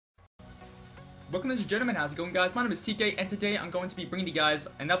Welcome ladies and gentlemen, how's it going guys? My name is TK and today I'm going to be bringing you guys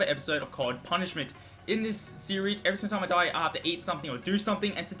another episode of COD Punishment. In this series, every single time I die I have to eat something or do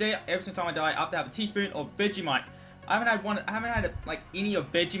something, and today every single time I die I have to have a teaspoon of Vegemite. I haven't had like any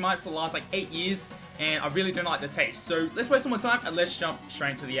of Vegemite for the last like 8 years, and I really don't like the taste. So let's waste some more time and let's jump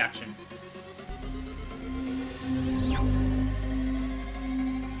straight into the action.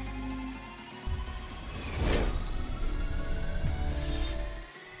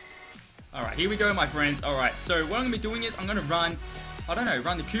 Alright, here we go my friends. Alright, so what I'm going to be doing is I'm going to run, I don't know,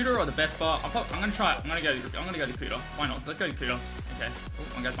 run the Cuda or the Vespa. I'm going to try it. I'm going to go to Cuda. Why not? Let's go to Cuda. Okay.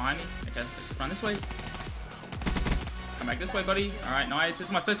 Oh, one guy's behind me. Okay, let's just run this way. Come back this way, buddy. Alright, nice. This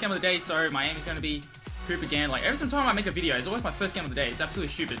is my first game of the day, so my aim is going to be poop again. Like, every single time I make a video, it's always my first game of the day. It's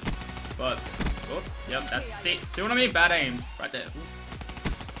absolutely stupid. But, oh, yep, that's it. See what I mean? Bad aim. Right there.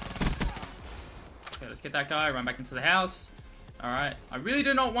 Okay, let's get that guy. Run back into the house. Alright, I really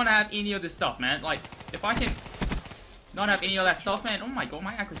do not want to have any of this stuff, man. Like, if I can not have any of that stuff, man, oh my god,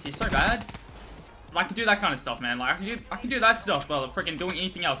 my accuracy is so bad. But I can do that kind of stuff, man. Like, I can do that stuff, but freaking doing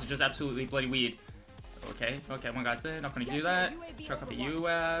anything else is just absolutely bloody weird. Okay, one guy's there, not gonna do that. Chuck up a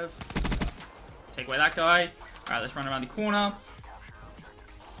UAV. Take away that guy. Alright, let's run around the corner.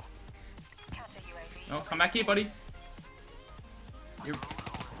 Oh, come back here, buddy. You're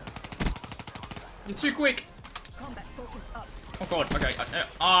too quick. Oh god, okay.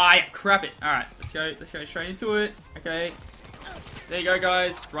 Yeah, crap it. Alright, let's go straight into it. Okay. There you go,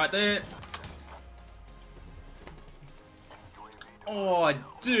 guys. Right there. Oh,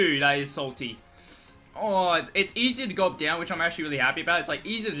 dude, that is salty. Oh, it's easier to go down, which I'm actually really happy about. It's like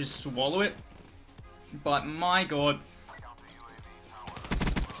easier to just swallow it. But my god.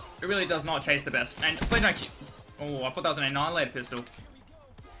 It really does not taste the best. And please don't. Oh, I thought that was an annihilator pistol.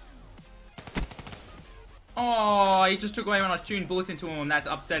 Oh, he just took away when I was shooting bullets into him. That's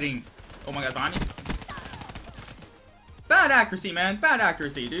upsetting. Oh my god, behind me. Bad accuracy, man. Bad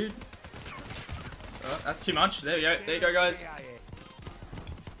accuracy, dude. Oh, that's too much. There you go. There you go, guys.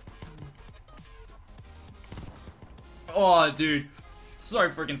 Oh, dude. So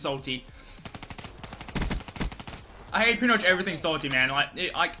freaking salty. I hate pretty much everything salty, man.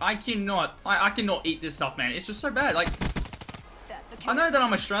 Like, I cannot eat this stuff, man. It's just so bad. Like, I know that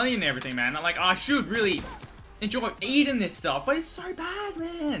I'm Australian and everything, man. Like, I should really enjoy eating this stuff, but it's so bad,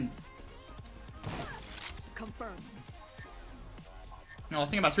 man. Confirm. No, I was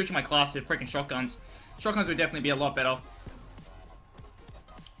thinking about switching my class to freaking shotguns. Shotguns would definitely be a lot better.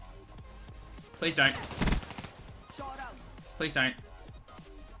 Please don't. Please don't.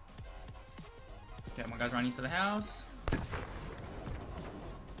 Okay, my guy's running to the house.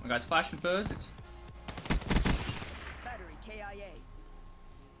 My guy's flashing first. Battery KIA.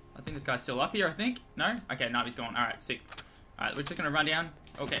 I think this guy's still up here, I think. No? Okay, no, he's gone. Alright, sick. Alright, we're just gonna run down.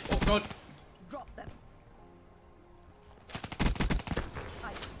 Okay, oh god. Drop them.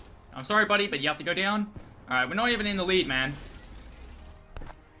 I'm sorry, buddy, but you have to go down. Alright, we're not even in the lead, man.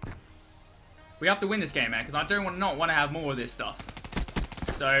 We have to win this game, man, because I don't want to have more of this stuff.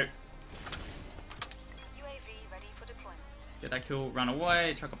 So, UAV ready for deployment. get that kill, run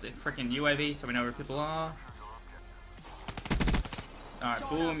away, chuck up the freaking UAV so we know where people are. Alright,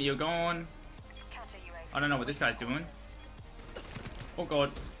 boom, you're gone. I don't know what this guy's doing. Oh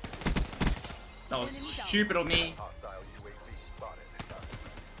god. That was stupid of me.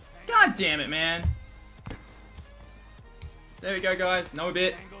 God damn it, man. There we go, guys. No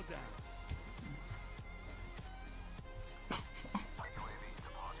bit.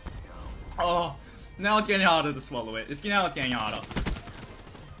 Oh, now it's getting harder to swallow it. Now it's getting harder.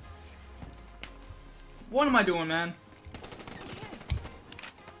 What am I doing, man?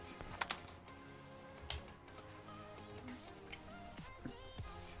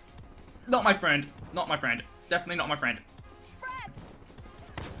 Not my friend. Not my friend. Definitely not my friend.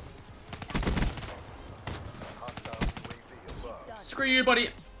 Screw you, buddy.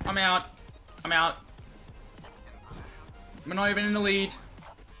 I'm out. I'm out. We're not even in the lead.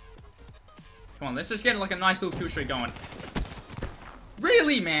 Come on, let's just get like a nice little kill streak going.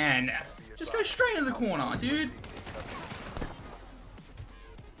 Really, man? Just go straight in the corner, dude.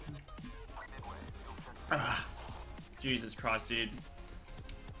 Ugh. Jesus Christ, dude.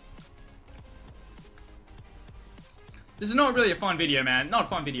 This is not really a fun video, man. Not a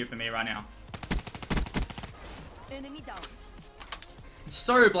fun video for me right now. Enemy down. It's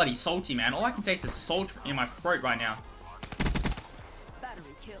so bloody salty, man. All I can taste is salt in my throat right now.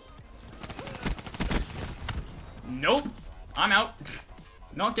 Battery kill. Nope. I'm out.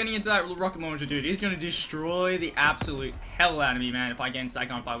 Not getting into that rocket launcher, dude. He's gonna destroy the absolute hell out of me, man, if I get into that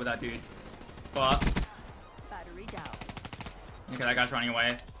gunfight with that dude. But Battery down. okay, that guy's running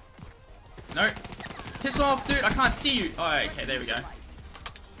away. No. Piss off, dude. I can't see you. Oh, okay, there we go.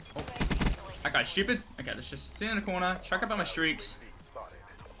 Oh. That guy's stupid. Okay, let's just sit in the corner. Chuck up on my streaks.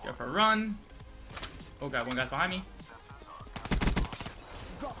 Go for a run. Oh, God. One guy's behind me.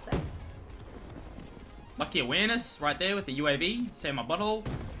 Lucky awareness right there with the UAV. Save my butthole.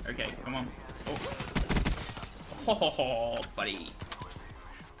 Okay, come on. Oh. Ho ho ho, buddy.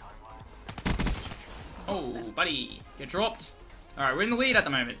 Oh, buddy. Get dropped. Alright, we're in the lead at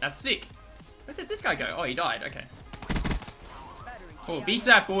the moment. That's sick. Where did this guy go? Oh, he died. Okay. Oh,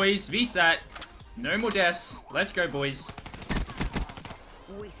 VSAT, boys. VSAT. No more deaths. Let's go, boys.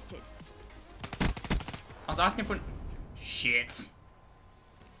 Wasted. I was asking for... Shit.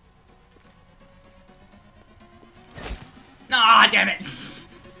 Ah, damn it.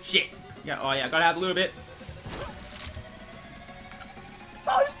 Shit. Yeah, oh yeah, gotta have a little bit.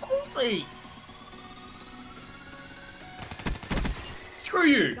 So salty. Screw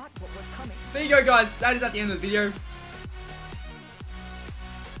you. Got what was coming. There you go, guys. That is at the end of the video.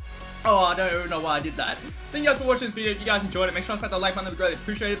 Oh, I don't know why I did that. Thank you guys for watching this video. If you guys enjoyed it, make sure to smash that like button. That'd be greatly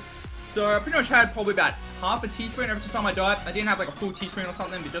appreciated. So I pretty much had probably about half a teaspoon every single time I died. I didn't have like a full teaspoon or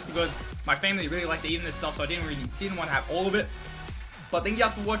something, but just because my family really likes eating this stuff, so I didn't want to have all of it. But thank you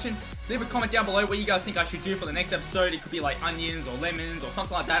guys for watching. Leave a comment down below what you guys think I should do for the next episode. It could be like onions or lemons or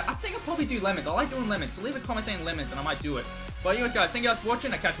something like that. I think I'll probably do lemons. I like doing lemons, so leave a comment saying lemons and I might do it. But anyways, guys, thank you guys for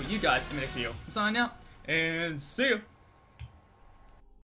watching. I'll catch you guys in the next video. I'm signing out, and see you.